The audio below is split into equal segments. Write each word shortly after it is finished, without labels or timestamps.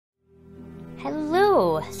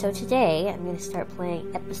Hello! So today I'm going to start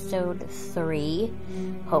playing episode 3.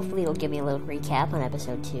 Hopefully it'll give me a little recap on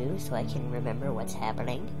episode 2 so I can remember what's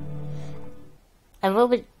happening. I'm a little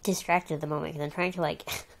bit distracted at the moment because I'm trying to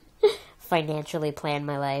financially plan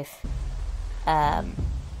my life.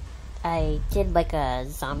 I did a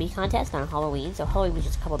zombie contest on Halloween, so Halloween was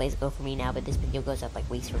just a couple days ago for me now, but this video goes up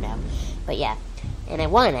weeks from now. But yeah, and I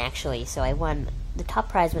won actually, so I won. The top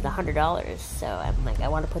prize was $100, so I'm I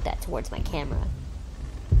want to put that towards my camera.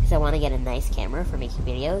 Because I want to get a nice camera for making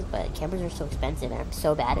videos, but cameras are so expensive, and I'm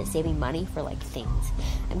so bad at saving money for, things.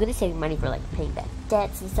 I'm good at saving money for, paying back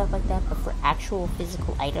debts and stuff like that, but for actual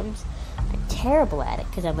physical items, I'm terrible at it,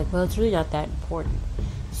 because I'm well, it's really not that important.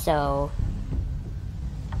 So,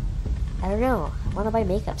 I don't know. I want to buy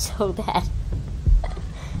makeup so bad.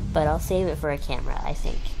 But I'll save it for a camera, I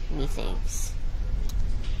think. Methinks.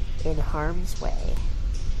 In harm's way.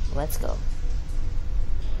 Let's go.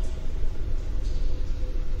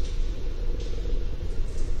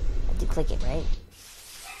 I have to click it, right?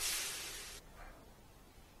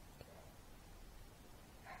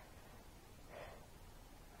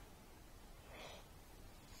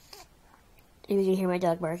 If you can hear my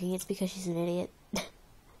dog barking, it's because she's an idiot.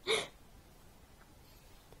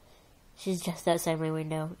 She's just outside my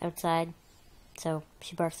window, outside. So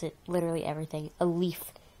she barks at literally everything. A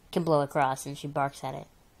leaf can blow across and she barks at it.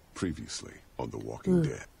 Previously on The Walking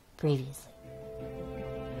Dead. Previously.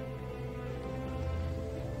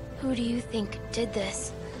 Who do you think did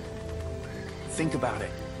this? Think about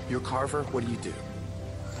it. You're Carver, what do you do?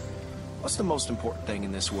 What's the most important thing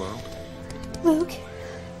in this world? Luke.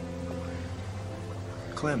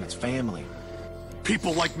 Clem, it's family.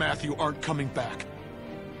 People like Matthew aren't coming back.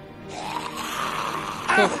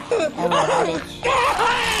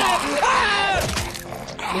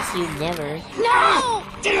 Miss you never. No!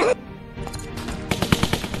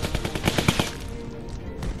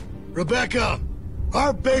 Rebecca,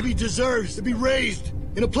 our baby deserves to be raised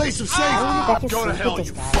in a place of safety. Go to hell,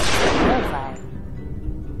 you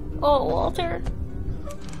Oh, Walter.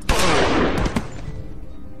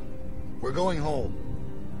 We're going home.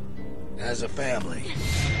 As a family.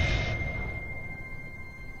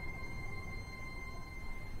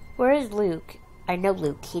 Where is Luke? I know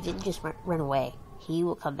Luke. He didn't just run away. He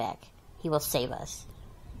will come back. He will save us.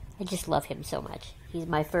 I just love him so much. He's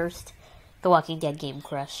my first The Walking Dead game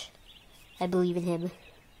crush. I believe in him.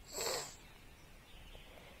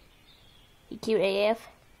 He cute AF.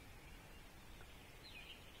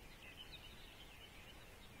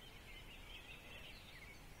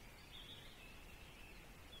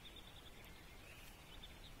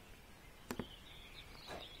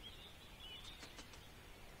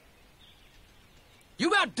 You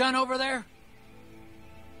about done over there?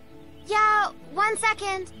 Yeah, 1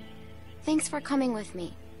 second. Thanks for coming with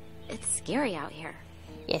me. It's scary out here.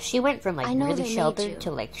 Yeah, she went from I know really they made sheltered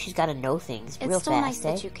you. to she's got to know things It's real still fast. nice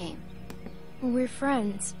that you came. We're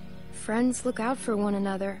friends. Friends look out for one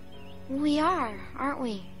another. We are, aren't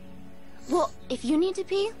we? Well, if you need to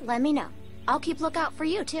pee, let me know. I'll keep lookout for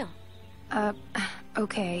you, too.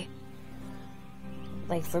 Okay.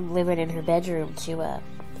 From living in her bedroom to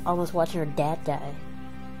almost watching her dad die.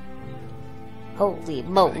 Holy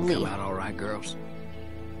moly! Come out all right, girls.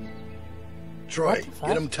 Troy,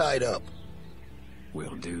 get him tied up.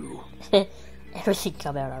 Will do. Everything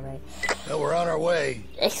come out all right. Well, we're on our way.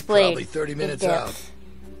 Explain. Probably 30 minutes in out. depth.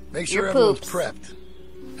 Make sure Your everyone's poops. prepped.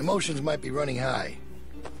 Emotions might be running high.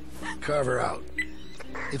 Carver out.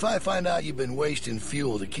 If I find out you've been wasting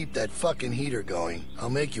fuel to keep that fucking heater going, I'll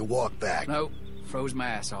make you walk back. Nope. Froze my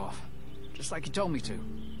ass off. Just like you told me to.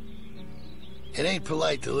 It ain't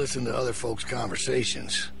polite to listen to other folks'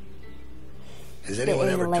 conversations. Has anyone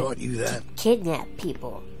ever taught you that? Kidnap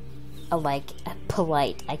people. Polite.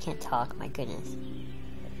 I can't talk. My goodness.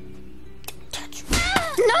 Touch me.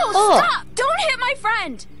 No, stop! Don't hit my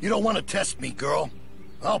friend! You don't want to test me, girl.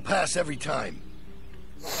 I'll pass every time.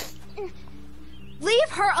 Leave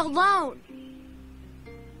her alone!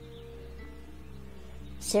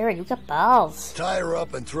 Sarah, you got balls. Tie her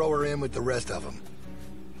up and throw her in with the rest of them.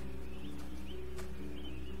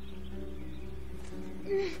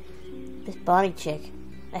 This body chick.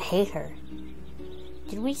 I hate her.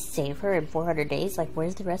 Did we save her in 400 days?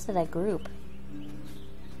 Where's the rest of that group?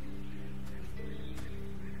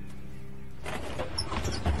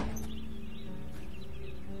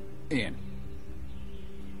 In.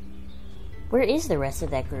 Where is the rest of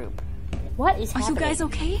that group? What is happening? Are you guys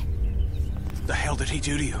okay? The hell did he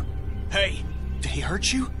do to you? Hey, did he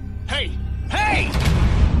hurt you? Hey! Hey!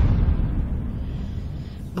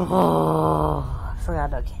 Oh, I forgot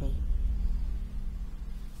about Kenny.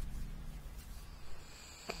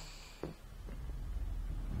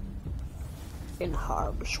 in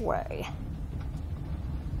harm's way.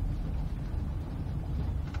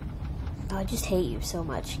 Oh, I just hate you so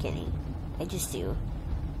much, Kenny. I just do.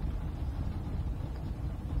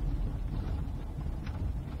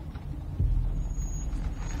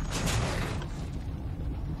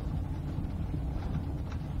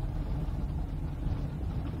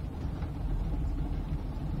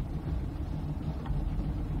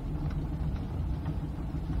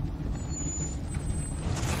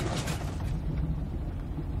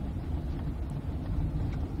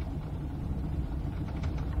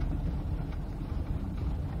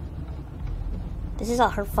 This is all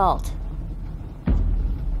her fault.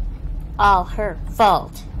 All her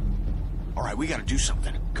fault. All right, we gotta do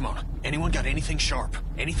something. Come on. Anyone got anything sharp?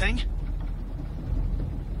 Anything?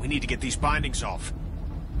 We need to get these bindings off.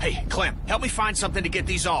 Hey, Clem, help me find something to get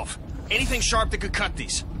these off. Anything sharp that could cut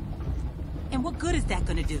these. And what good is that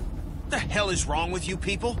gonna do? The hell is wrong with you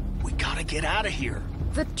people? We gotta get out of here.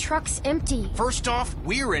 The truck's empty. First off,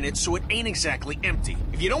 we're in it, so it ain't exactly empty.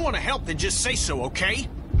 If you don't want to help, then just say so, okay?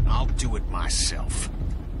 I'll do it myself.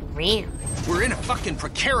 Really? We're in a fucking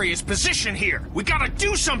precarious position here. We gotta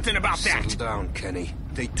do something about that. Settle down, Kenny.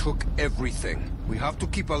 They took everything. We have to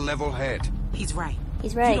keep a level head. He's right.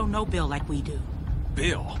 He's right. You don't know Bill like we do.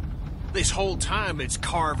 Bill? This whole time it's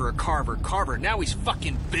Carver, Carver, Carver. Now he's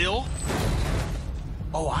fucking Bill?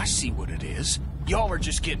 Oh, I see what it is. Y'all are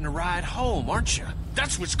just getting a ride home, aren't you?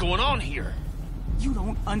 That's what's going on here. You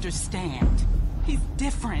don't understand. He's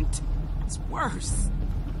different. It's worse.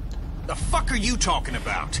 The fuck are you talking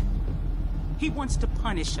about? He wants to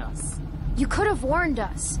punish us. You could have warned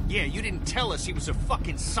us. Yeah, you didn't tell us he was a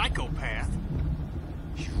fucking psychopath.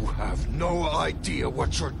 You have no idea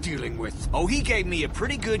what you're dealing with. Oh, he gave me a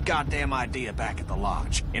pretty good goddamn idea back at the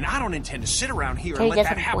lodge. And I don't intend to sit around here Kenny and let does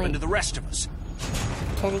that have a happen point. to the rest of us.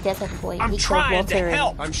 Kenny does have a point. I'm He killed trying to Walter and-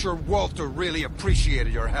 help. I'm sure Walter really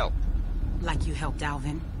appreciated your help. Like you helped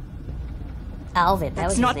Alvin. Alvin, that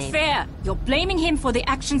was It's his not name. fair. You're blaming him for the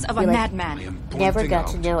actions of a You're like- I madman. am Never pointing got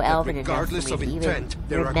to out know that Alvin enough regardless for of me to intent, even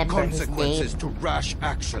there are remember his consequences name. to rash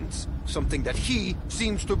actions. Something that he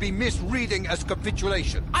seems to be misreading as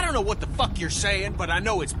capitulation. I don't know what the fuck you're saying, but I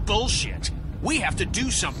know it's bullshit. We have to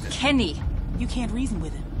do something. Kenny, You can't reason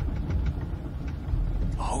with him.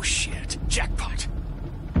 Oh shit. Jackpot.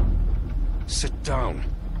 Sit down.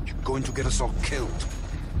 You're going to get us all killed.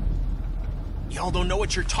 Y'all don't know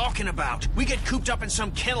what you're talking about. We get cooped up in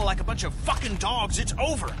some kennel like a bunch of fucking dogs, it's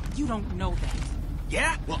over. You don't know that.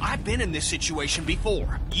 Yeah? Well, I've been in this situation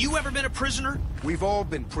before. You ever been a prisoner? We've all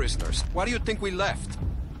been prisoners. Why do you think we left?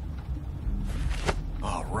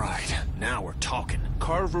 All right. Now we're talking.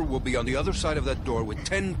 Carver will be on the other side of that door with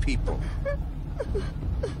 10 people.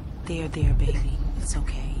 There, baby. It's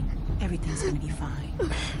okay. Everything's gonna be fine.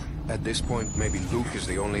 At this point, maybe Luke is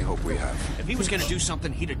the only hope we have. If he was gonna do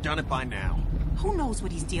something, he'd have done it by now. Who knows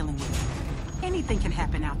what he's dealing with? Anything can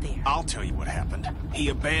happen out there. I'll tell you what happened. He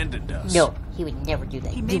abandoned us. No, he would never do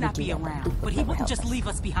that. He may would not do be that, around, Luke but would he never wouldn't help just us. leave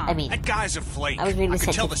us behind. I mean, That guy's a flake. I was reading the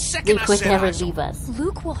could tell the sentence. second Luke I would set never eyes on leave him. us.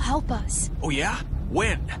 Luke will help us. Oh yeah?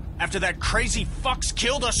 When? After that crazy fucks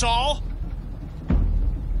killed us all?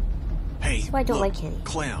 Hey, That's why I don't look, like Kenny.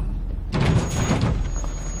 Clem.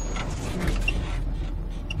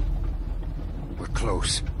 We're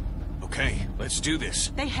close. Okay, let's do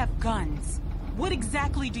this. They have guns. What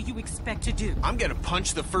exactly do you expect to do? I'm gonna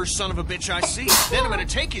punch the first son of a bitch I see. Then I'm gonna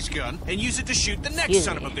take his gun and use it to shoot the next Excuse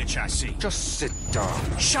son of a me. bitch I see. Just sit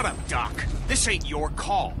down. Shut up, Doc. This ain't your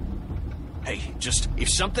call. Hey, just, if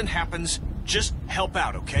something happens, just help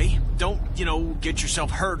out, okay? Don't, get yourself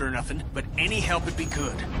hurt or nothing, but any help would be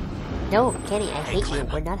good. No, Kenny, I Hey, hate Clem,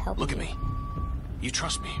 you. We're not helping look at you. me. You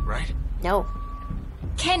trust me, right? No.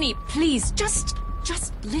 Kenny, please, just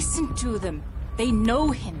listen to them. They know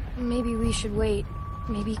him. Maybe we should wait.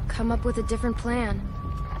 Maybe come up with a different plan.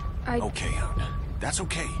 Okay, hon. That's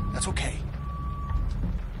okay. That's okay.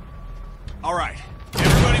 All right.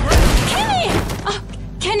 Everybody ready? Kenny!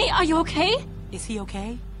 Kenny, are you okay? Is he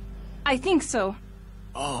okay? I think so.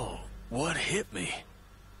 Oh, what hit me?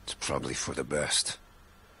 It's probably for the best.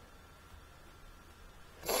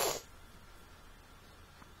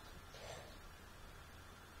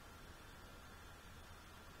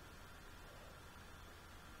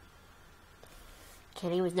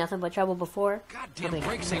 Kenny was nothing but trouble before. Goddamn He'll be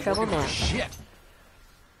brakes in ain't trouble working now. for shit.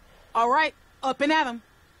 All right, up and at him.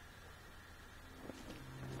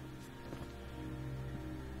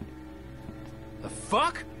 The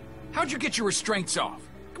fuck? How'd you get your restraints off?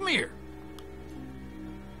 Come here.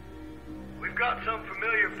 We've got some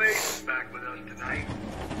familiar faces back with us tonight.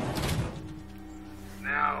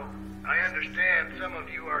 Now, I understand some of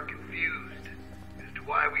you are confused as to to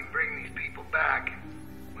why we bring these people back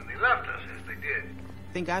when they left us as they did.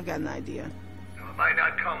 Think I've got an idea. Now, it might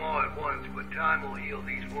not come all at once, but time will heal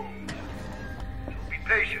these wounds. So be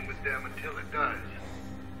patient with them until it does.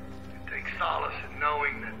 And take solace in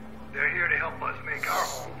knowing that they're here to help us make our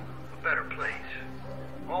home a better place.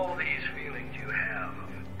 All these feelings you have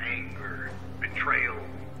of anger, betrayal,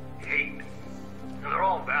 hate, they're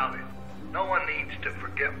all valid. No one needs to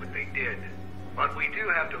forget what they did. But we do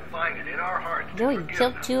have to find it in our hearts to No, you forgive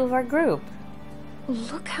killed them. 2 of our group.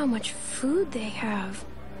 Look how much food they have.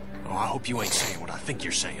 Oh, I hope you ain't saying what I think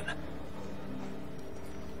you're saying. As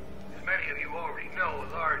many of you already know,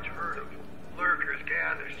 a large herd of lurkers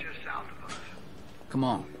gathers just south of us. Come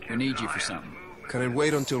on, we need you for something. Can it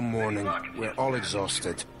wait until morning? We're all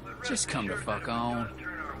exhausted. Just come the fuck on.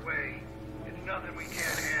 Turn our way. It's nothing we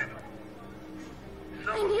can't handle.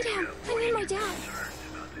 I need him. I need my dad.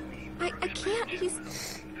 I can't.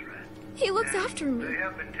 He looks after They me.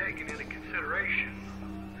 have been taken into consideration.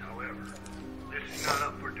 However, this is not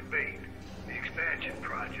up for debate. The expansion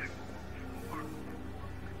project.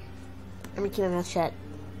 Let me keep my mouth shut.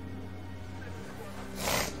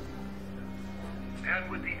 And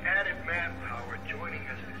with the added manpower joining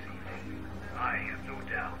us this evening, I have no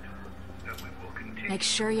doubt that we will continue. Make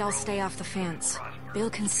sure y'all stay off the fence. Bill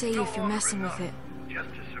can see if you're messing with it. Just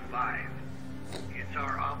to survive. It's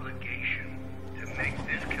our obligation to make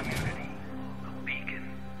this community a beacon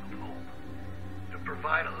of hope. To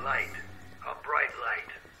provide a light, a bright light,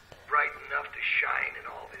 bright enough to shine in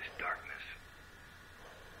all this darkness.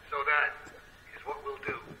 So that is what we'll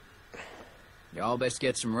do. Y'all best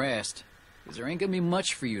get some rest, because there ain't gonna be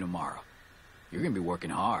much for you tomorrow. You're gonna be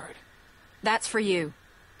working hard. That's for you.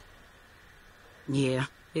 Yeah,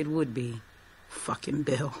 it would be. Fucking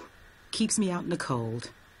Bill. Keeps me out in the cold,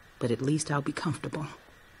 but at least I'll be comfortable.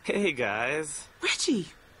 Hey, guys. Reggie!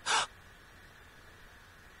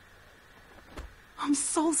 I'm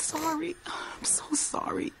so sorry. I'm so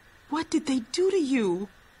sorry. What did they do to you?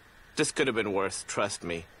 This could have been worse, trust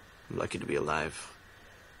me. I'm lucky to be alive.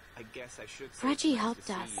 I guess I should say Reggie helped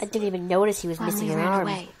us. I didn't even notice he was When missing we an ran arm.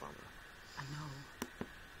 away. I know.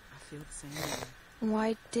 I feel the same way.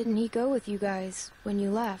 Why didn't he go with you guys when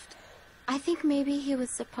you left? I think maybe he was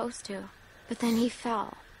supposed to, but then he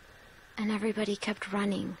fell. And everybody kept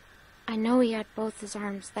running. I know he had both his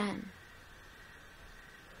arms then.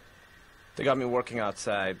 They got me working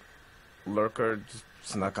outside. Lurker just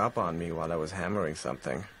snuck up on me while I was hammering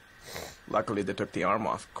something. Luckily, they took the arm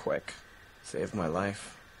off quick. Saved my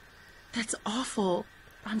life. That's awful.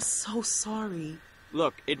 I'm so sorry.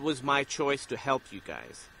 Look, it was my choice to help you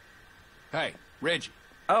guys. Hey, Reggie.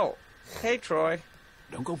 Oh, hey, Troy.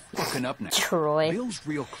 Don't go fucking up now. Troy. Bill's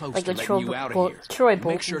real close Like to when letting Troy, you out Bol- of here. Troy Make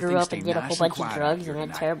Bolton sure grew things up and stay did a nice whole bunch of quiet out drugs here and had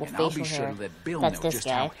tonight, terrible and I'll be facial sure hair. to let Bill That's know this just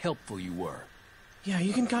guy. how helpful you were. Yeah,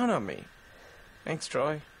 you can count on me. Thanks,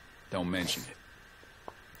 Troy. Don't mention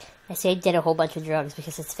it. I say he did a whole bunch of drugs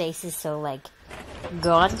because his face is so, like,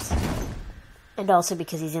 gaunt. And also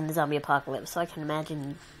because he's in the zombie apocalypse, so I can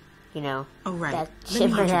imagine, you know, Oh, right. that Let shit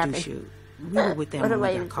me might happen. introduce you. We were with them What when am I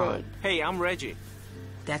we even got caught. saying? Hey, I'm Reggie.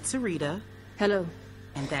 That's Sarita, Hello.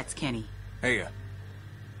 and that's Kenny. Hey,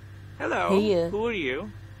 Hello. Hey, Who are you?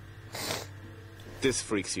 This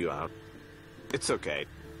freaks you out. It's okay.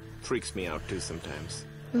 Freaks me out too sometimes.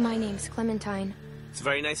 My name's Clementine. It's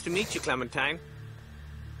very nice to meet you, Clementine.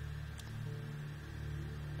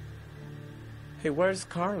 Hey, where's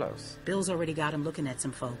Carlos? Bill's already got him looking at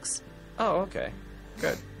some folks. Oh, okay.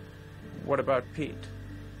 Good. What about Pete?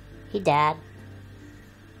 He died.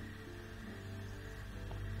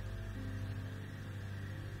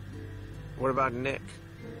 What about Nick?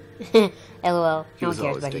 LOL. He No one was cares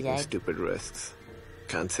always about he taking died. stupid risks.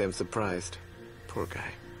 Can't say I'm surprised. Poor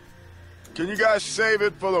guy. Can you guys save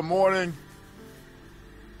it for the morning?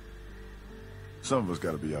 Some of us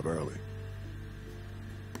gotta be up early.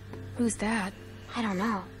 Who's that? I don't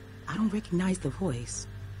know. I don't recognize the voice.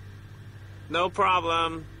 No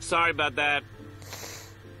problem. Sorry about that.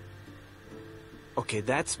 Okay,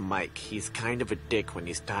 that's Mike. He's kind of a dick when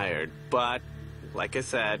he's tired, but like I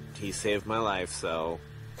said, he saved my life, so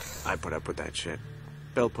I put up with that shit.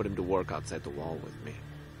 Bill put him to work outside the wall with me.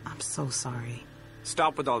 I'm so sorry.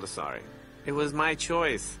 Stop with all the sorry. It was my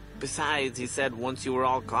choice. Besides, he said once you were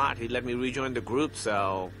all caught, he'd let me rejoin the group,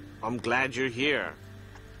 so I'm glad you're here.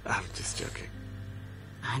 I'm just joking.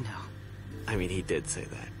 I know. I mean, he did say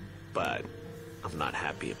that, but I'm not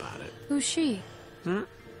happy about it. Who's she?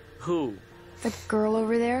 Who? The girl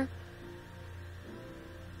over there?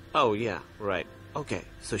 Oh, yeah, right. Okay,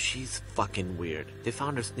 so she's fucking weird. They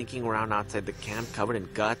found her sneaking around outside the camp covered in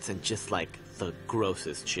guts and just like the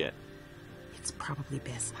grossest shit. It's probably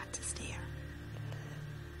best not to stare.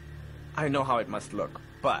 I know how it must look,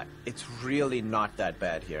 but it's really not that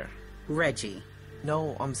bad here. Reggie.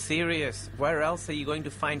 No, I'm serious. Where else are you going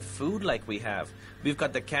to find food like we have? We've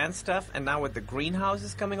got the canned stuff, and now with the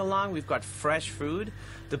greenhouses coming along, we've got fresh food.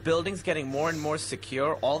 The building's getting more and more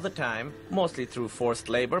secure all the time, mostly through forced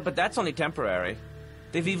labor, but that's only temporary.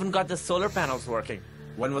 They've even got the solar panels working.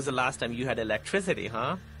 When was the last time you had electricity,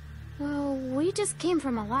 huh? Well, we just came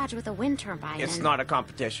from a lodge with a wind turbine. It's not a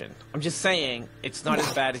competition. I'm just saying, it's not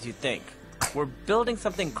as bad as you think. We're building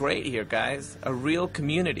something great here, guys. A real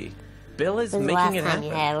community. Bill is When's the making last it time happen. you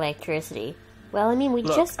had electricity? Well, I mean, we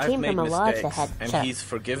Look, just I've came made from a lodge that mistakes, had... and Shut up. he's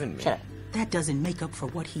forgiven me. Shut up. That doesn't make up for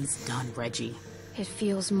what he's done, Reggie. It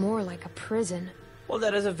feels more like a prison. Well,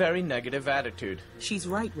 that is a very negative attitude. She's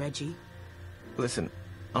right, Reggie. Listen,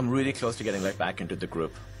 I'm really close to getting let back into the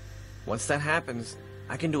group. Once that happens,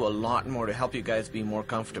 I can do a lot more to help you guys be more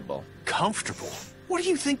comfortable. Comfortable? What do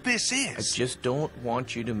you think this is? I just don't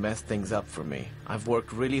want you to mess things up for me. I've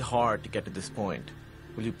worked really hard to get to this point.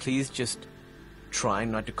 Will you please just try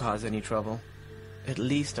not to cause any trouble? At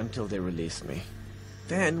least until they release me.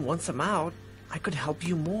 Then, once I'm out, I could help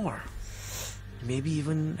you more. Maybe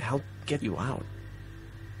even help get you out.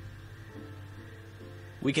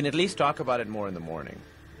 We can at least talk about it more in the morning.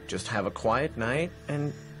 Just have a quiet night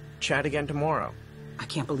and chat again tomorrow. I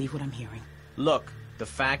can't believe what I'm hearing. Look, the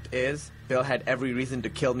fact is, Bill had every reason to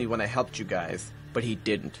kill me when I helped you guys, but he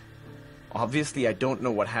didn't. Obviously, I don't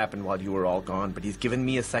know what happened while you were all gone, but he's given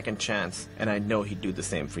me a second chance, and I know he'd do the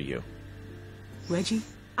same for you. Reggie,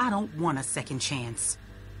 I don't want a second chance.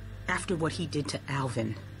 After what he did to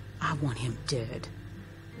Alvin, I want him dead.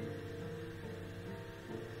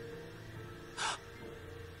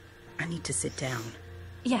 I need to sit down.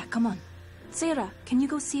 Yeah, come on. Sarah, can you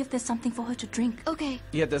go see if there's something for her to drink? Okay.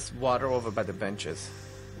 Yeah, there's water over by the benches.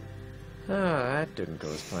 Ah, that didn't go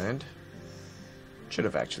as planned. Should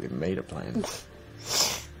have actually made a plan.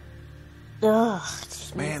 Ugh, it's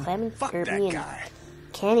just Man, Clem, fuck or that me and guy.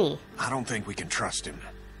 Kenny. I don't think we can trust him.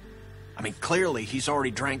 I mean, clearly he's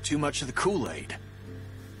already drank too much of the Kool-Aid.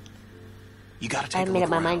 You gotta I take a haven't made look up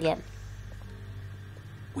my around. mind yet.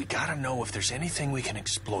 We gotta know if there's anything we can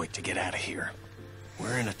exploit to get out of here.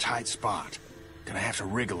 We're in a tight spot. Gonna have to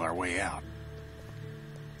wriggle our way out.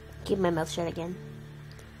 Keep my mouth shut again.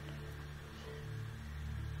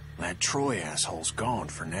 That Troy asshole's gone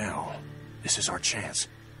for now. This is our chance.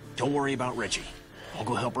 Don't worry about Reggie. I'll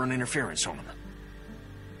go help run interference on him.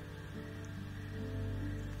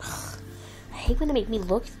 I hate when they make me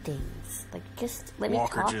look at things. Like, just let me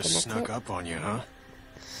Walker talk just and that's snuck it. up on you, huh?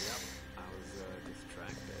 I was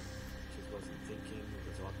distracted. Just wasn't thinking.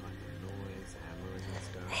 There was all kinds of noise, hammering and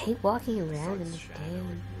stuff. I hate walking around in this game.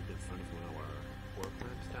 Moved in front of one of our work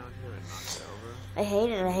lamps down here and knocked it over. I hate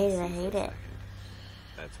it, I hate it, I hate it.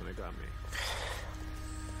 That's when it got me.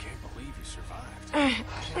 Can't believe you survived.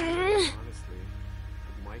 Honestly,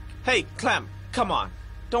 Mike. Hey, Clem, come on.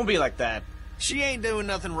 Don't be like that. She ain't doing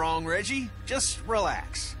nothing wrong, Reggie. Just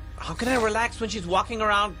relax. How can I relax when she's walking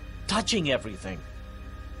around touching everything?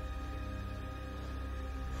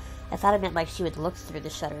 I thought it meant like she would look through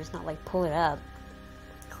the shutters, not like pull it up.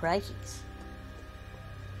 Crikey's.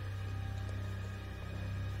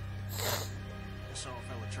 I saw a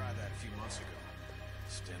fella try that a few months ago.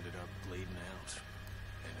 Just ended up bleeding out.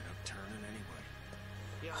 Ended up turning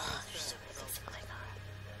anyway.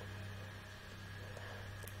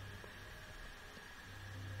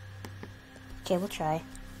 Okay, we'll try.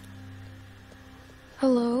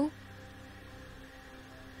 Hello?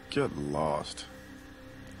 Get lost.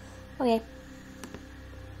 Okay.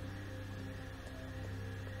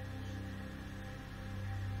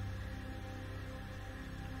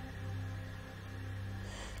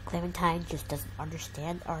 Clementine just doesn't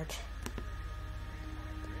understand art.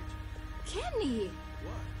 Kenny!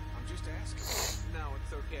 What? I'm just asking. No,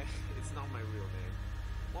 it's okay. It's not my real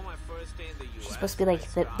name. On my first day in the US, She's supposed to be like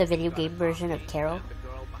the video game version of Carol.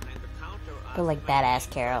 But like badass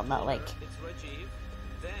Carol, not like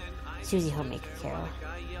Susie Homemaker Carol.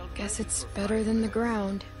 Guess it's better than the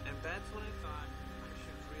ground. And that's when I thought I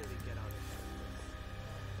should really get out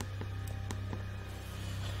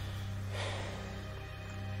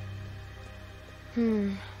of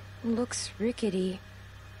here. Looks rickety.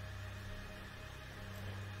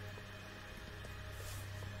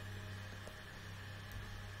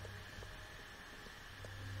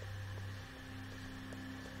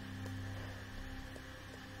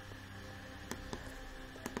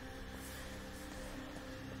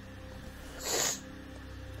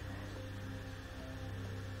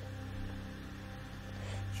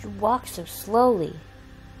 She walks so slowly.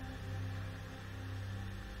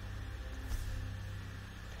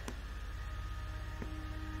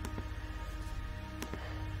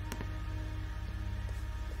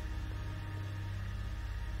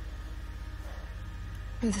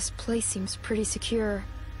 This place seems pretty secure.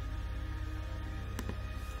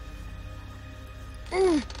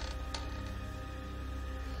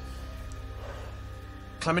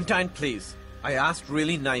 Clementine, please. I asked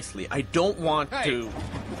really nicely. I don't want to...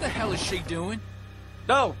 What the hell is she doing?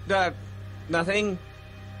 No, nothing.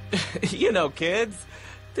 You know, kids.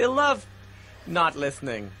 They love not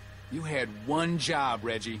listening. You had one job,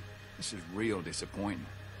 Reggie. This is real disappointing.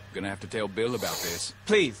 Gonna have to tell Bill about this.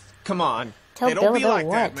 Please, come on. Tell Hey, Bill don't be about like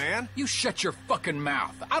what? that, man. You shut your fucking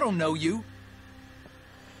mouth. I don't know you.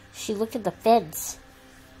 She looked at the feds.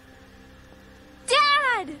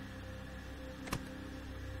 Dad!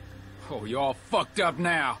 Oh, you all fucked up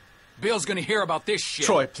now. Bill's gonna hear about this shit.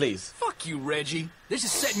 Troy, please. Fuck you, Reggie. This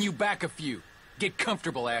is setting you back a few. Get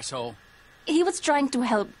comfortable, asshole. He was trying to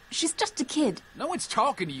help. She's just a kid. No one's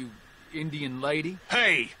talking to you, Indian lady.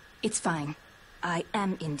 Hey! It's fine. I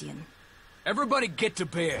am Indian. Everybody get to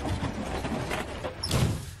bed.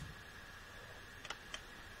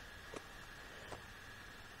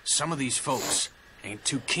 Some of these folks ain't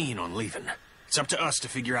too keen on leaving. It's up to us to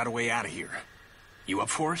figure out a way out of here. You up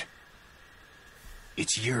for it?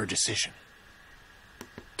 It's your decision.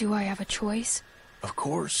 Do I have a choice? Of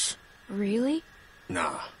course. Really?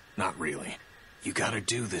 Nah, not really. You gotta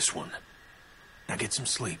do this one. Now get some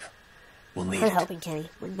sleep. We'll need We're it. helping Kenny.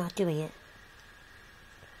 We're not doing it.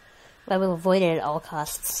 I will avoid it at all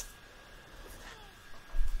costs.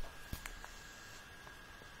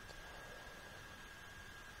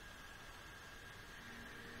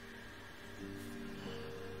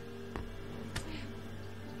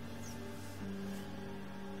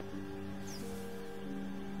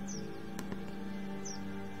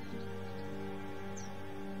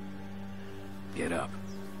 Get up.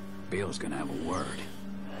 Bill's gonna have a word.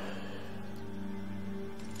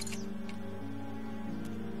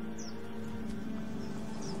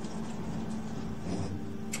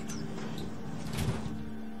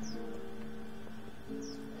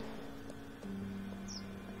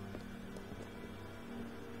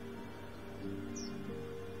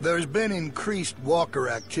 There's been increased walker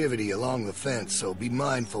activity along the fence, so be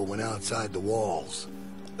mindful when outside the walls.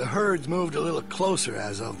 The herd's moved a little closer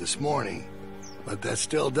as of this morning, but that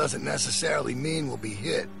still doesn't necessarily mean we'll be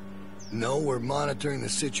hit. No, we're monitoring the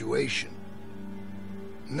situation.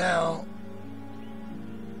 Now,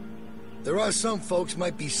 there are some folks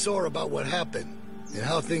might be sore about what happened and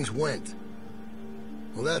how things went.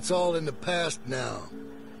 Well, that's all in the past now.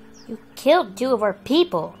 You killed 2 of our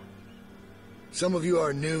people. Some of you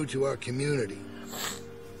are new to our community.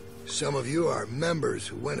 Some of you are members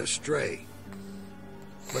who went astray.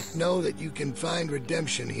 But know that you can find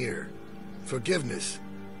redemption here, forgiveness,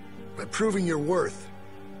 by proving your worth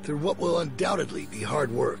through what will undoubtedly be hard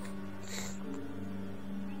work.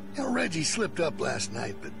 You know, Reggie slipped up last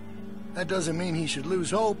night, but that doesn't mean he should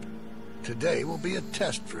lose hope. Today will be a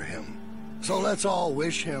test for him. So let's all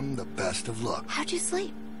wish him the best of luck. How'd you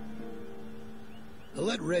sleep? Now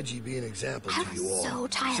let Reggie be an example to you all. so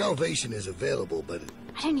tired. Salvation is available, but it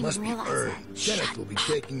I didn't must even be realize earned. that. Kenneth will be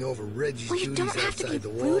taking over Reggie's Well, you duties don't have to be outside the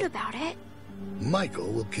wall. rude about it. Michael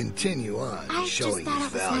will continue on I just showing thought his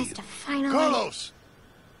it was value. nice to finally... Carlos!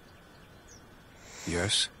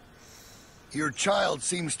 Yes? Your child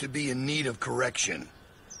seems to be in need of correction.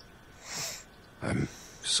 I'm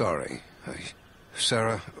sorry.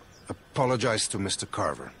 Sarah, apologize to Mr.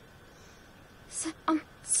 Carver.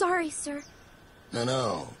 Sorry, sir.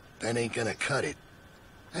 No, that ain't gonna cut it.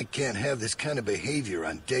 I can't have this kind of behavior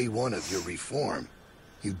on day 1 of your reform.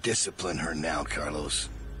 You discipline her now, Carlos.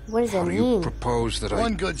 What does that How do you mean? propose that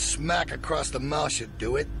One good smack across the mouth should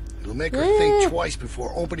do it. It'll make her think twice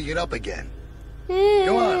before opening it up again.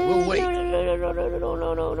 Go on, we'll wait.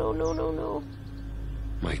 No.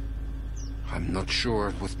 I'm not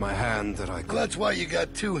sure with my hand that I could... Well, that's why you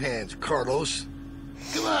got 2 hands, Carlos.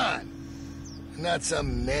 Come on. Not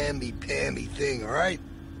some namby-pamby thing, all right?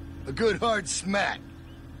 A good hard smack.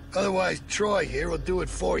 Otherwise, Troy here will do it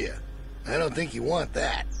for you. I don't think you want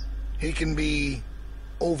that. He can be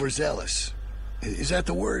overzealous. Is that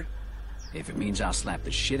the word? If it means I'll slap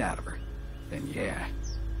the shit out of her, then yeah.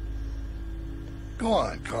 Go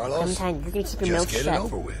on, Carlos. Clementine, you're gonna keep your Just mouth get shut. it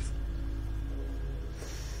over with.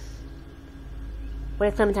 What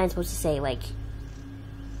is Clementine supposed to say? Like,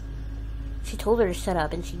 she told her to shut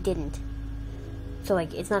up and she didn't. So,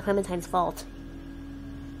 like, it's not Clementine's fault.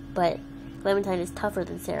 But Clementine is tougher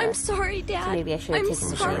than Sarah. I'm sorry, Dad. So maybe I should have taken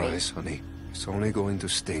Close the your blame. eyes, honey. It's only going to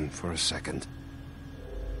sting for a second.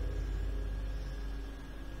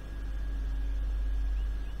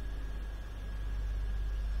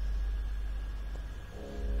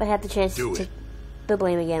 If I have the chance to take the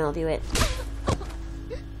blame again, I'll do it.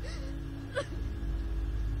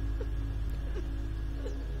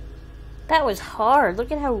 That was hard.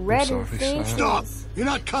 Look at how red sorry, his face Sarah. Stop! is. You're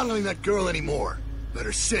not cuddling that girl anymore. Let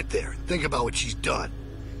her sit there and think about what she's done.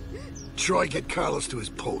 Troy, get Carlos to his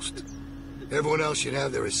post. Everyone else should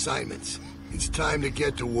have their assignments. It's time to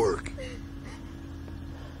get to work.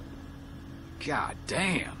 God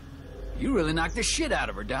damn. You really knocked the shit out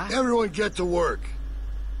of her, Doc. Everyone get to work.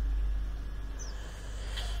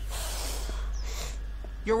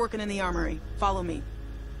 You're working in the armory. Follow me.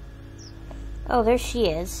 Oh, there she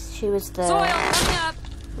is. She was the Soil, hurry up!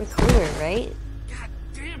 recruiter, right? God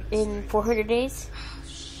damn it. In 400 days? Oh,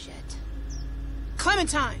 shit.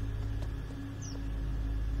 Clementine!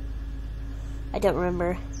 I don't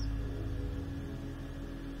remember.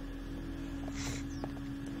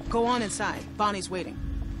 Go on inside. Bonnie's waiting.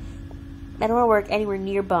 I don't want to work anywhere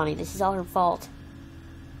near Bonnie. This is all her fault.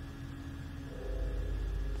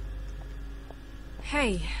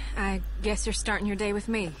 Hey, I guess you're starting your day with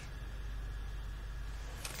me.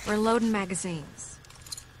 We're loading magazines.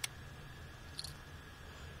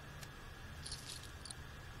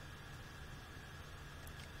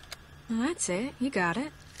 Well, that's it. You got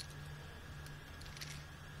it.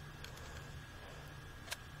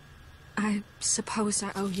 I suppose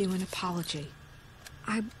I owe you an apology.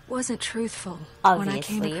 I wasn't truthful when I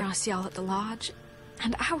came Obviously. across y'all at the lodge,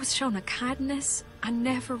 and I was shown a kindness I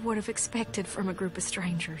never would have expected from a group of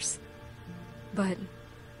strangers. But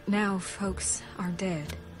now folks are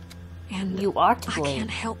dead, and You are to I blame.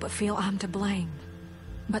 can't help but feel I'm to blame.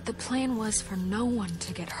 But the plan was for no one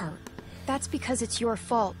to get hurt. That's because it's your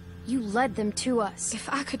fault. You led them to us. If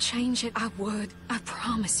I could change it, I would. I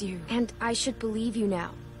promise you. And I should believe you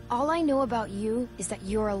now. All I know about you is that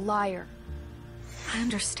you're a liar. I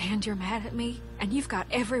understand you're mad at me, and you've got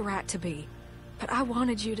every right to be. But I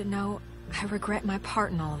wanted you to know I regret my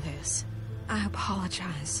part in all of this. I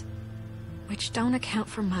apologize. Which don't account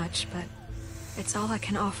for much, but it's all I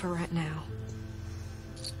can offer right now.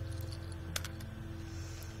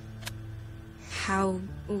 How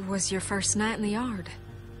was your first night in the yard?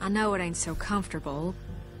 I know it ain't so comfortable,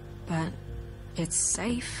 but it's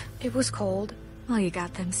safe. It was cold. Well, you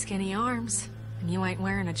got them skinny arms, and you ain't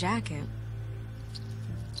wearing a jacket.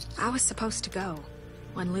 I was supposed to go.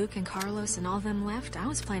 When Luke and Carlos and all them left, I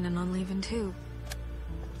was planning on leaving too.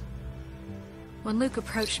 When Luke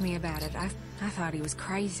approached me about it, I thought he was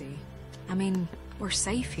crazy. I mean, we're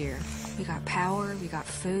safe here. We got power, we got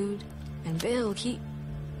food. And Bill, he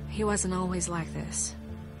wasn't always like this.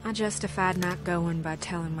 I justified not going by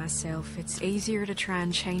telling myself it's easier to try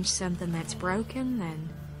and change something that's broken than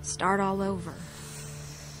start all over.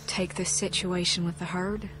 Take this situation with the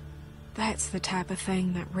herd. That's the type of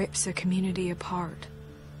thing that rips a community apart.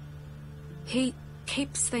 He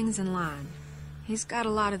keeps things in line. He's got a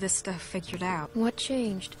lot of this stuff figured out. What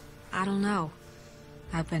changed? I don't know.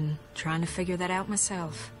 I've been trying to figure that out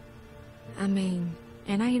myself. I mean,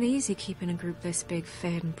 it ain't easy keeping a group this big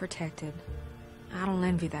fed and protected. I don't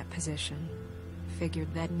envy that position.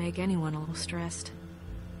 Figured that'd make anyone a little stressed.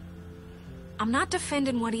 I'm not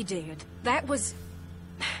defending what he did. That was...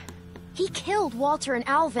 He killed Walter and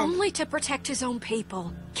Alvin. Only to protect his own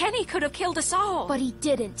people. Kenny could have killed us all. But he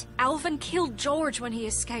didn't. Alvin killed George when he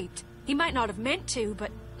escaped. He might not have meant to,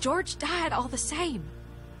 but George died all the same.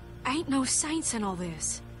 Ain't no saints in all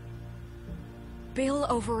this. Bill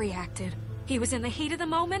overreacted. He was in the heat of the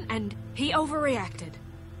moment, and he overreacted.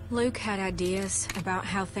 Luke had ideas about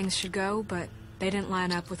how things should go, but they didn't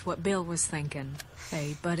line up with what Bill was thinking.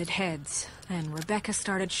 They butted heads, and Rebecca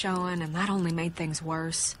started showing, and that only made things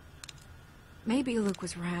worse. Maybe Luke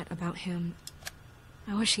was right about him.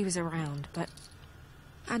 I wish he was around, but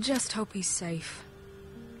I just hope he's safe.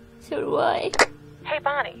 So do I. Hey,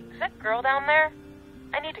 Bonnie, is that girl down there?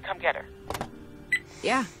 I need to come get her.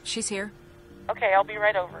 Yeah, she's here. Okay, I'll be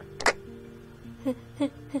right over.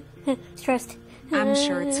 Stressed. I'm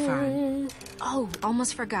sure it's fine. Oh,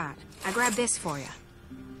 almost forgot. I grabbed this for you.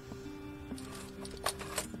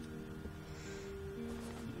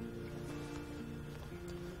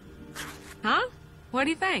 Huh? What do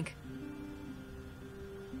you think?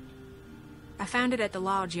 I found it at the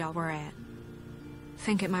lodge y'all were at.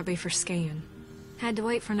 Think it might be for skiing. Had to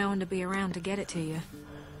wait for no one to be around to get it to you.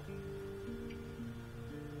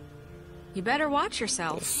 You better watch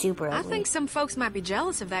yourself. It's super ugly. I think some folks might be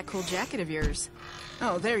jealous of that cool jacket of yours.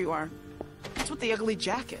 Oh, there you are. What's with the ugly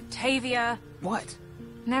jacket? Tavia. What?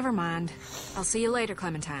 Never mind. I'll see you later,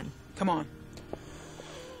 Clementine. Come on.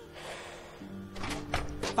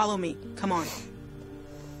 Follow me. Come on.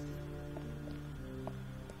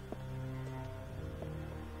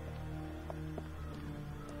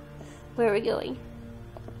 Where are we going?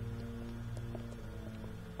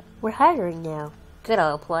 We're hiring now. Good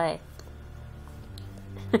old play.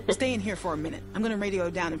 Stay in here for a minute. I'm gonna radio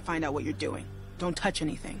down and find out what you're doing. Don't touch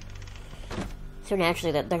anything. So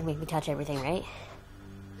naturally, they're gonna make me touch everything, right?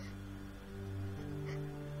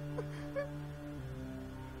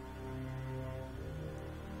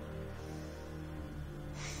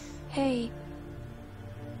 Hey.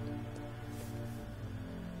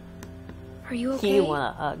 Are you okay? You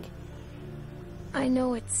want a hug? I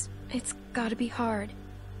know it's gotta be hard.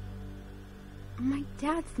 My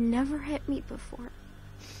dad's never hit me before.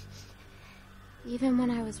 Even when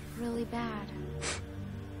I was really bad.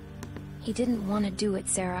 He didn't want to do it,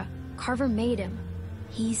 Sarah. Carver made him.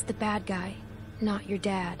 He's the bad guy, not your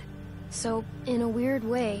dad. So, in a weird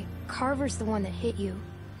way, Carver's the one that hit you,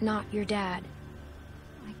 not your dad.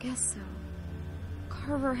 I guess so.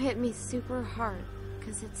 Carver hit me super hard,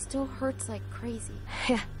 because it still hurts like crazy.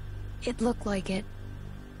 Yeah, it looked like it.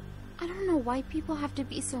 I don't know why people have to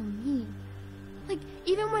be so mean. Like,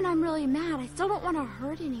 even when I'm really mad, I still don't want to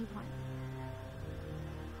hurt anyone.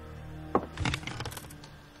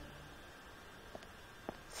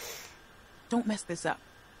 Don't mess this up.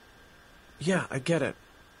 Yeah, I get it.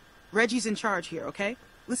 Reggie's in charge here, okay?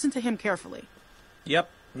 Listen to him carefully. Yep,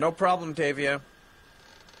 no problem, Tavia.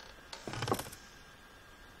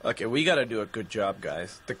 Okay, we gotta do a good job,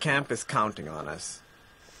 guys. The camp is counting on us.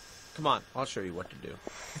 Come on, I'll show you what to do.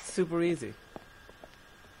 It's super easy.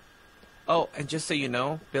 Oh, and just so you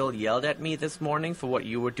know, Bill yelled at me this morning for what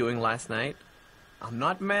you were doing last night. I'm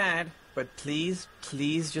not mad, but please,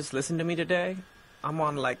 please just listen to me today. I'm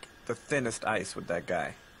on, like, the thinnest ice with that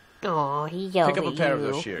guy. Oh, he yelled Pick up at a pair of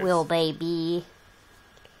you, those shears. Will baby.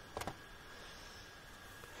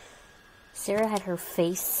 Sarah had her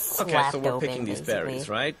face slapped Okay, so we're open, picking these basically. berries,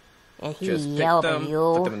 right? And he Just yelled pick at them,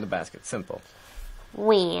 you. put them in the basket. Simple.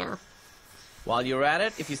 Well. While you're at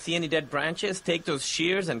it, if you see any dead branches, take those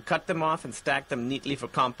shears and cut them off and stack them neatly for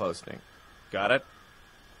composting. Got it?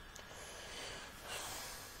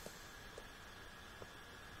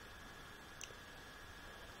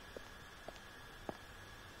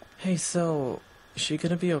 Hey, so, is she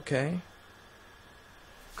gonna be okay?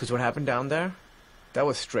 'Cause what happened down there? That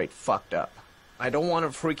was straight fucked up. I don't want her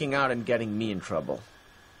freaking out and getting me in trouble.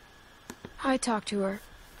 I talked to her.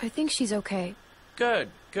 I think she's okay. Good,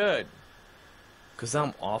 good. 'Cause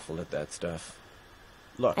I'm awful at that stuff.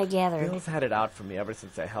 Look, I gathered. Bill's had it out for me ever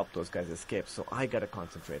since I helped those guys escape, so I gotta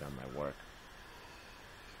concentrate on my work.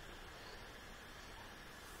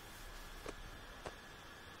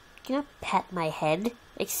 Can you pet my head?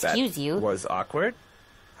 Excuse That you. was awkward.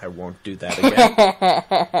 I won't do that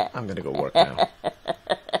again. I'm gonna go work now.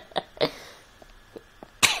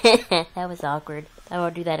 That was awkward. I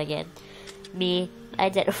won't do that again. Me, I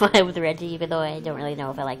identify with Reggie, even though I don't really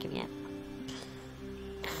know if I like him yet.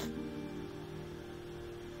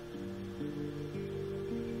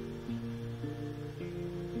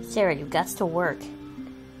 Sarah, you've got to work.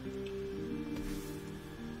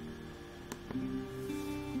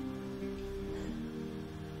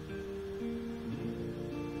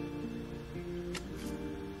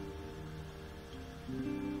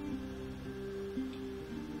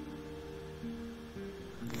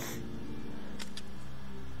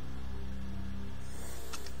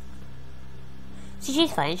 See,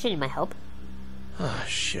 she's fine. She didn't need my help. Oh,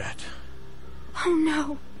 shit. Oh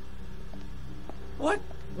no. What?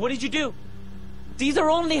 What did you do? These are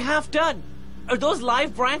only half done. Are those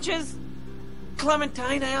live branches?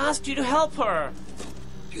 Clementine, I asked you to help her.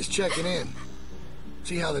 Just checking in.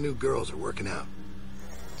 See how the new girls are working out.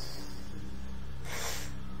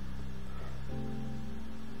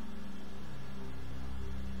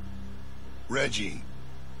 Reggie.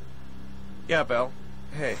 Yeah, Bill.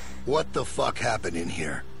 Hey. What the fuck happened in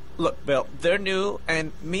here? Look, Bill, they're new,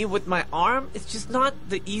 and me with my arm, it's just not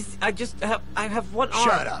the easy... I have one arm.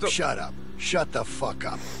 Shut up, shut up. Shut the fuck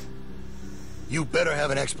up. You better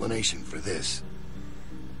have an explanation for this.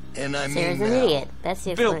 And I mean Sarah's an now. idiot. That's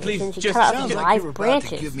the Bill, explanation. please, She just... cut off Sounds these like live you were branches.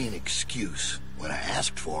 about to give me an excuse when I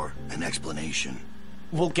asked for an explanation.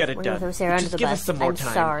 We'll get it We're gonna done. throw Sarah under Just the give bus. us some more I'm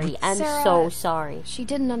time. sorry. I'm Sarah, so sorry. She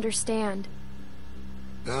didn't understand.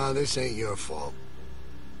 No, this ain't your fault.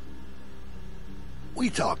 We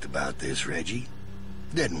talked about this, Reggie.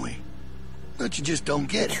 Didn't we? But you just don't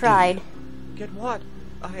get it. We tried. Get what?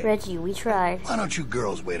 Reggie, we tried. Why don't you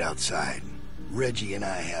girls wait outside? Reggie and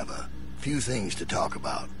I have a few things to talk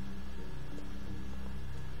about.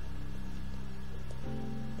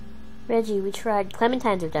 Reggie, we tried.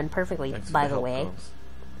 Clementines are done perfectly, Thanks for by the the help, way. girls.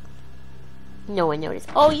 No one noticed.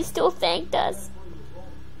 Oh, you still thanked us.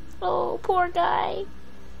 Oh, poor guy.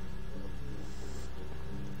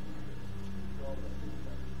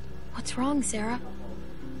 What's wrong, Sarah?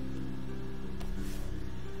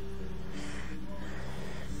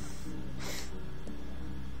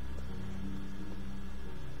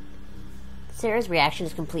 Sarah's reaction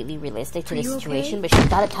is completely realistic to Are the you situation, okay? but she's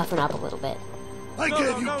gotta toughen up a little bit. I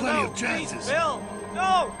gave you plenty of chances. Please, Bill!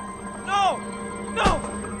 No! No! No!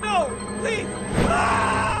 No! Please!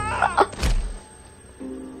 Ah!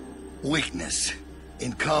 Weakness.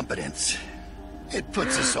 Incompetence. It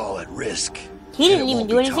puts us all at risk. He didn't even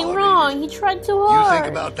do anything wrong. He tried so hard. You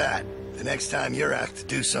think about that the next time you're asked to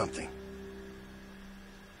do something.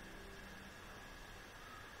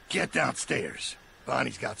 Get downstairs.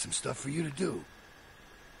 Bonnie's got some stuff for you to do.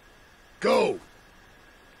 Go!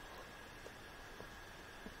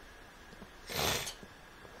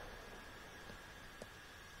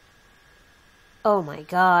 Oh my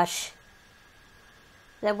gosh.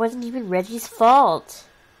 That wasn't even Reggie's fault.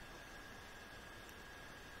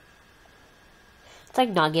 It's like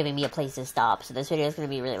not giving me a place to stop, so this video is going to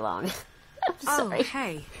be really long. I'm sorry. Oh,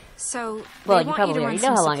 hey. So, Well, they you want probably you to already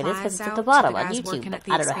run know some how long it is because supplies it's at the out bottom to on guys YouTube, working but at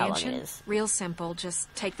the I don't know how long expansion. it is. Real simple.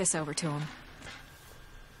 Just take this over to him.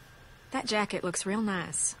 That jacket looks real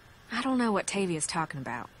nice. I don't know what Tavia's talking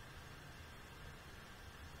about.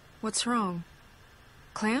 What's wrong?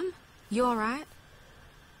 Clem? You alright?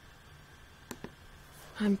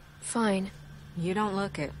 I'm fine. You don't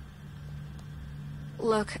look it.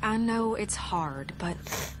 Look, I know it's hard, but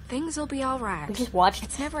things will be alright. We just watched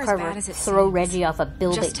It's never as Carver bad as it throw seems. Reggie off a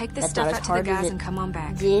building. Just take this That's stuff not out as to the hard as guys it and come on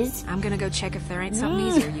back. is. I'm gonna go check if there ain't something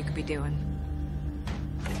easier you could be doing.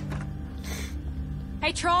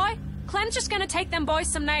 Hey, Troy! Clem's just gonna take them boys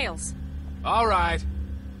some nails. All right.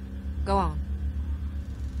 Go on.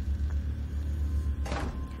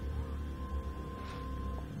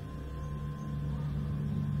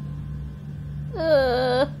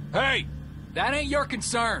 Hey, that ain't your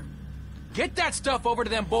concern. Get that stuff over to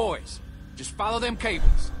them boys. Just follow them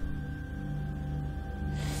cables.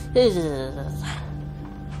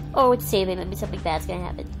 Oh, it's saving. Maybe something bad's gonna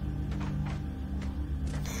happen.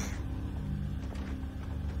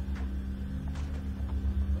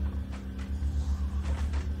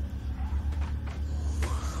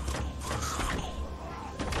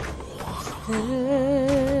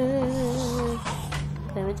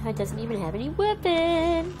 Clementine doesn't even have any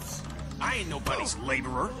weapons. I ain't nobody's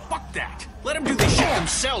laborer. Fuck that. Let them do this shit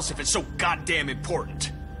themselves if it's so goddamn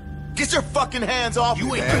important. Get your fucking hands off me,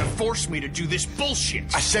 You ain't man. gonna force me to do this bullshit.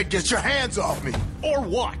 I said get your hands off me. Or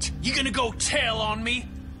what? You gonna go tell on me?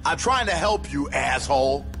 I'm trying to help you,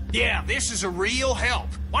 asshole. Yeah, this is a real help.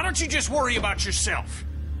 Why don't you just worry about yourself?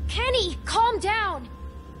 Kenny, calm down.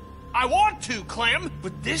 I want to, Clem,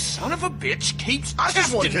 but this son of a bitch keeps I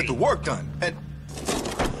just want to testing get the me. work done. And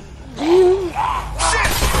Shit!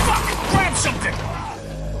 Fuck! Grab something!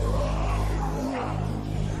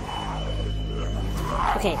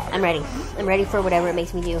 Okay, I'm ready. I'm ready for whatever it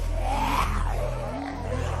makes me do.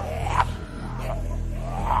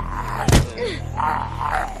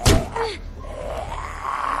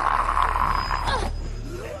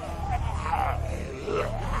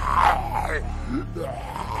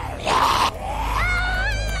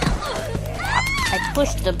 I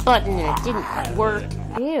pushed the button and it didn't work.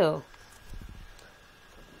 Ew.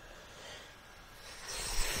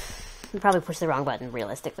 You probably pushed the wrong button,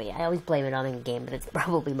 realistically. I always blame it on the game, but it's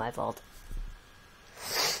probably my fault.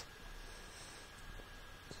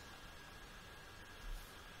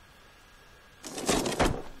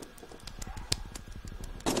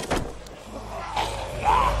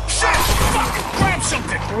 Grab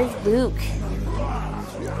something! Where's Luke?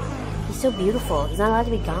 He's so beautiful. He's not allowed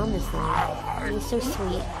to be gone this long. He's so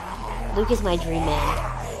sweet. Luke is my dream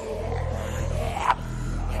man.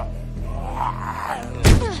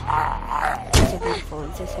 He's so beautiful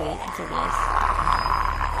and so sweet and so nice.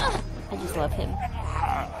 I just love him.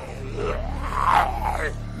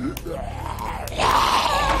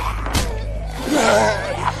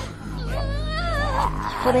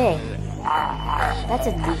 What that's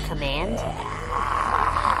a new command.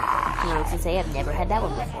 You know, to say I've never had that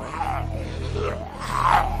one before.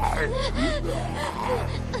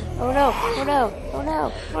 Oh no! Oh no! Oh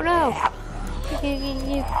no! Oh no!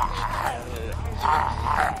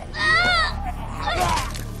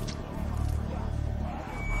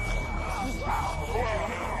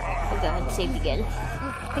 Oh god, saved again.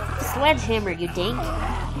 Pick up the sledgehammer, you dink.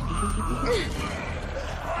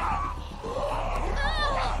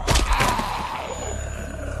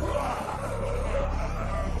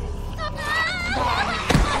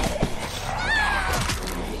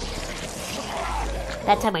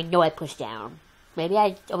 That time I know I pushed down. Maybe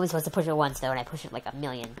I only supposed to push it once though, and I pushed it like a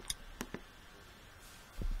million.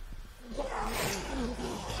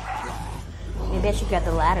 Maybe I should grab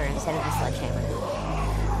the ladder instead of the sledgehammer.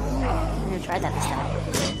 I'm gonna try that this time.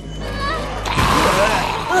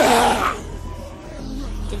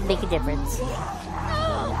 Didn't make make a difference.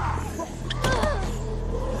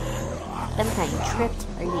 Clementine, you tripped?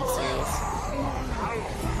 Are you being serious?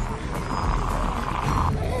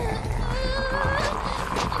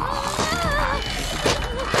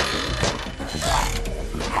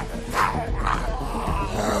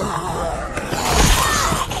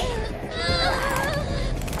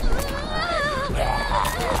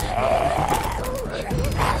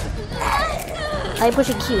 I'm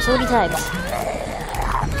pushing Q so many times.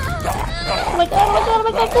 Oh my god, oh my god, oh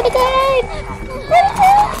my god, Clementine!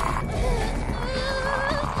 Clementine!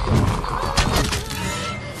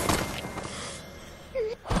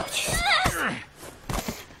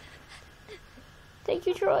 Thank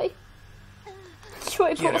you, Troy.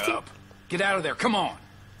 Troy, Get up. Get out of there, come on.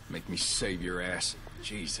 Make me save your ass.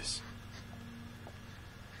 Jesus.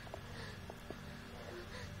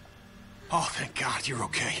 Oh, thank God, you're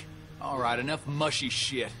okay. All right, enough mushy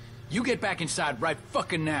shit. You get back inside right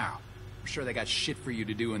fucking now. I'm sure they got shit for you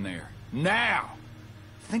to do in there. Now!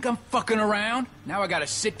 Think I'm fucking around? Now I gotta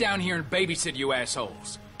sit down here and babysit you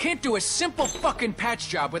assholes. Can't do a simple fucking patch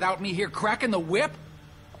job without me here cracking the whip?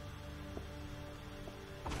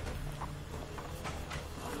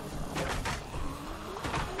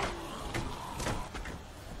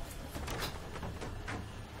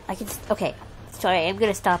 Okay, so I am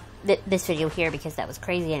gonna stop this video here because that was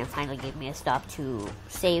crazy and it finally gave me a stop to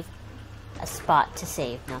save. A spot to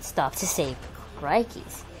save, not stop to save.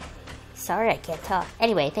 Crikeys. Sorry I can't talk.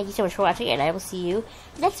 Anyway, thank you so much for watching and I will see you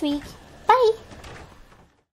next week. Bye!